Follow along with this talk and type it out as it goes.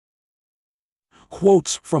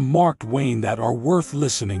Quotes from Mark Twain that are worth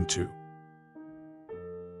listening to.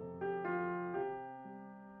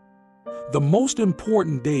 The most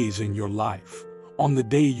important days in your life, on the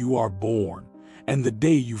day you are born and the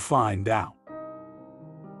day you find out.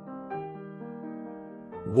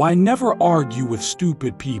 Why never argue with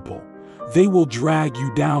stupid people? They will drag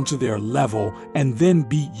you down to their level and then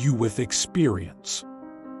beat you with experience.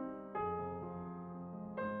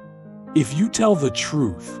 If you tell the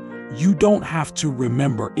truth, you don't have to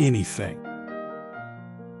remember anything.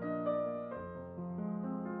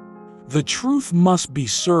 The truth must be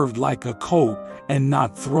served like a coat and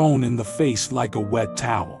not thrown in the face like a wet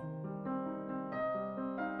towel.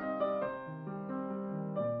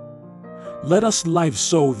 Let us live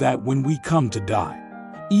so that when we come to die,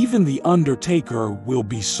 even the undertaker will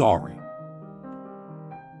be sorry.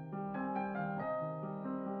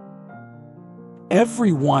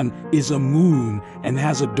 Everyone is a moon and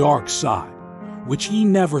has a dark side, which he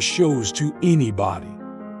never shows to anybody.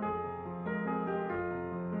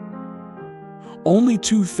 Only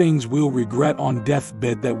two things we'll regret on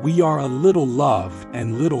deathbed: that we are a little loved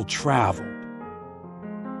and little traveled.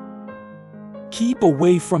 Keep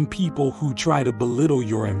away from people who try to belittle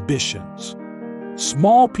your ambitions.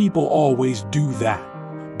 Small people always do that,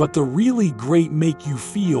 but the really great make you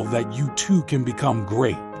feel that you too can become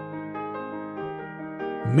great.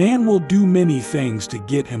 Man will do many things to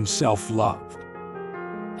get himself loved.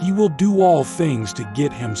 He will do all things to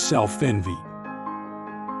get himself envied.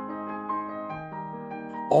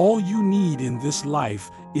 All you need in this life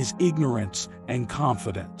is ignorance and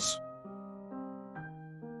confidence.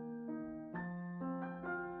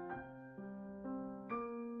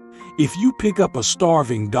 If you pick up a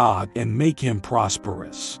starving dog and make him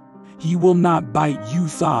prosperous, he will not bite you.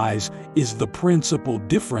 Thighs is the principal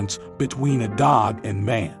difference between a dog and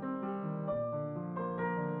man.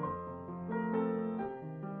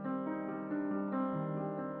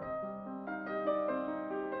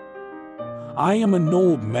 I am an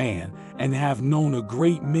old man and have known a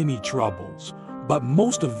great many troubles, but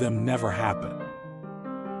most of them never happen.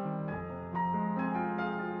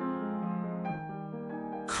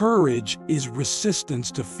 Courage is resistance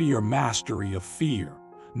to fear, mastery of fear,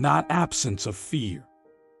 not absence of fear.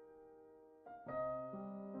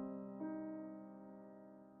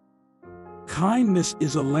 Kindness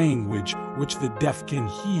is a language which the deaf can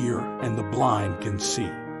hear and the blind can see.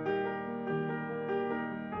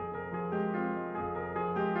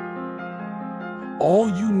 All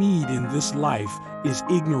you need in this life is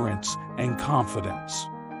ignorance and confidence.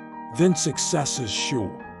 Then success is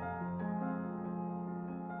sure.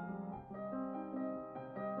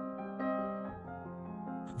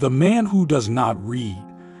 The man who does not read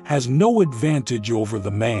has no advantage over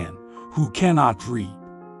the man who cannot read.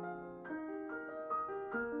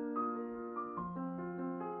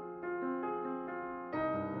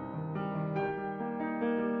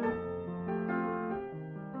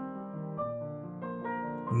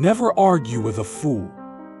 Never argue with a fool.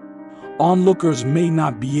 Onlookers may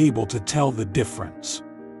not be able to tell the difference.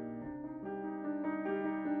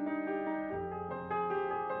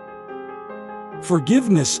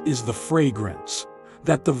 Forgiveness is the fragrance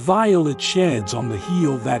that the violet sheds on the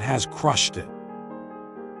heel that has crushed it.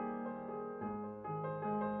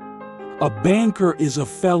 A banker is a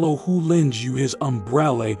fellow who lends you his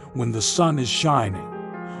umbrella when the sun is shining,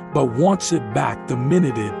 but wants it back the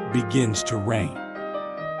minute it begins to rain.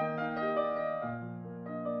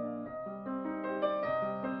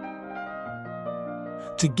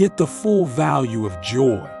 To get the full value of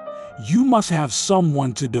joy, you must have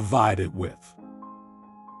someone to divide it with.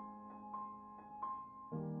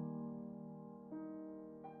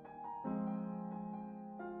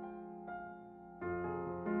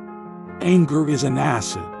 Anger is an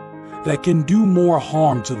acid that can do more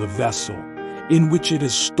harm to the vessel in which it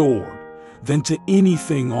is stored than to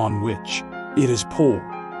anything on which it is poured.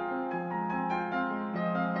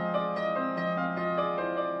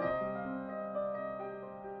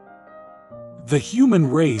 The human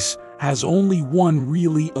race has only one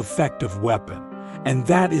really effective weapon, and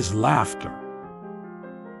that is laughter.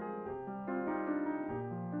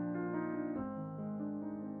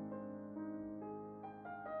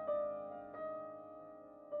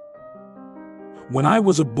 When I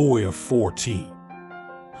was a boy of 14,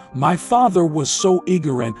 my father was so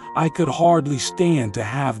ignorant I could hardly stand to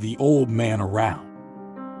have the old man around.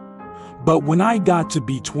 But when I got to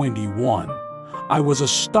be 21, I was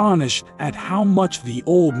astonished at how much the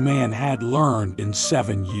old man had learned in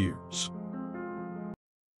 7 years.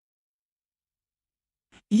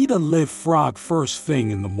 Eat a live frog first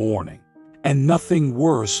thing in the morning, and nothing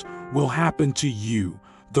worse will happen to you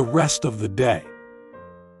the rest of the day.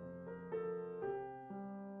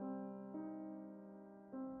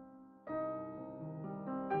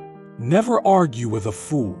 Never argue with a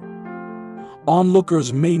fool.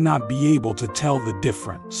 Onlookers may not be able to tell the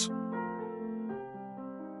difference.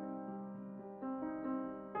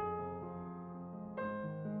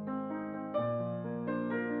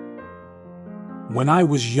 When I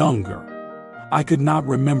was younger, I could not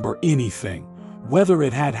remember anything, whether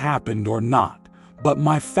it had happened or not, but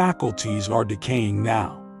my faculties are decaying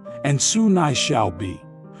now, and soon I shall be,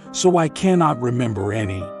 so I cannot remember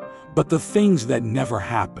any, but the things that never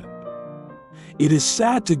happened. It is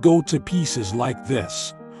sad to go to pieces like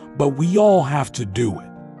this, but we all have to do it.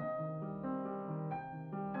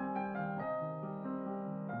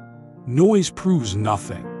 Noise proves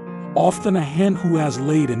nothing. Often a hen who has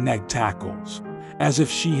laid an egg cackles, as if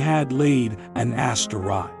she had laid an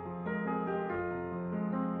asteroid.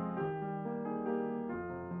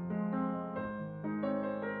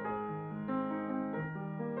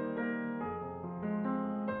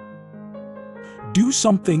 Do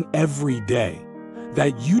something every day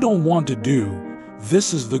that you don't want to do.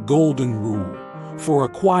 This is the golden rule for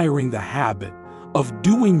acquiring the habit of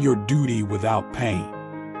doing your duty without pain.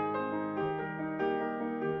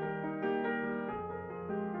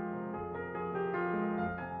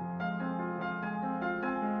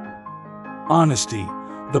 Honesty,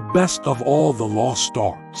 the best of all the lost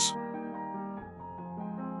arts.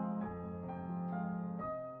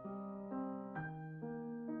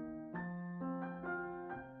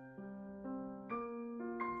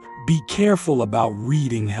 Be careful about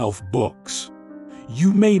reading health books.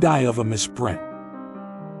 You may die of a misprint.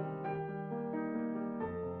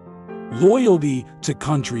 Loyalty to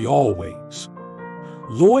country always.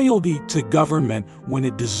 Loyalty to government when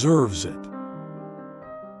it deserves it.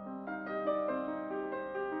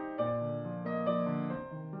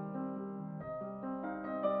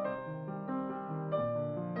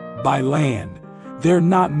 By land, they're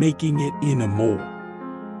not making it anymore.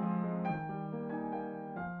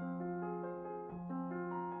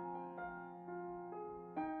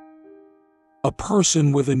 A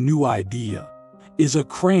person with a new idea is a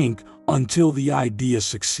crank until the idea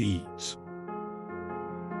succeeds.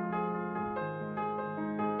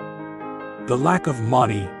 The lack of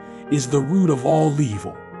money is the root of all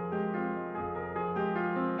evil.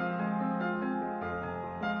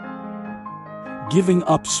 Giving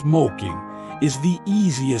up smoking is the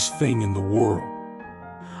easiest thing in the world.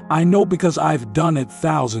 I know because I've done it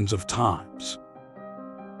thousands of times.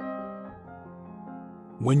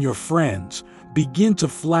 When your friends begin to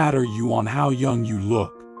flatter you on how young you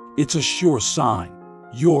look, it's a sure sign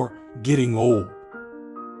you're getting old.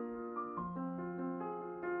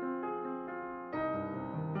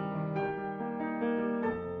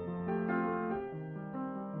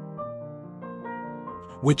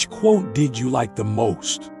 Which quote did you like the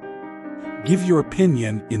most? Give your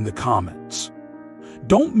opinion in the comments.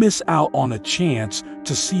 Don't miss out on a chance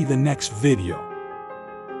to see the next video.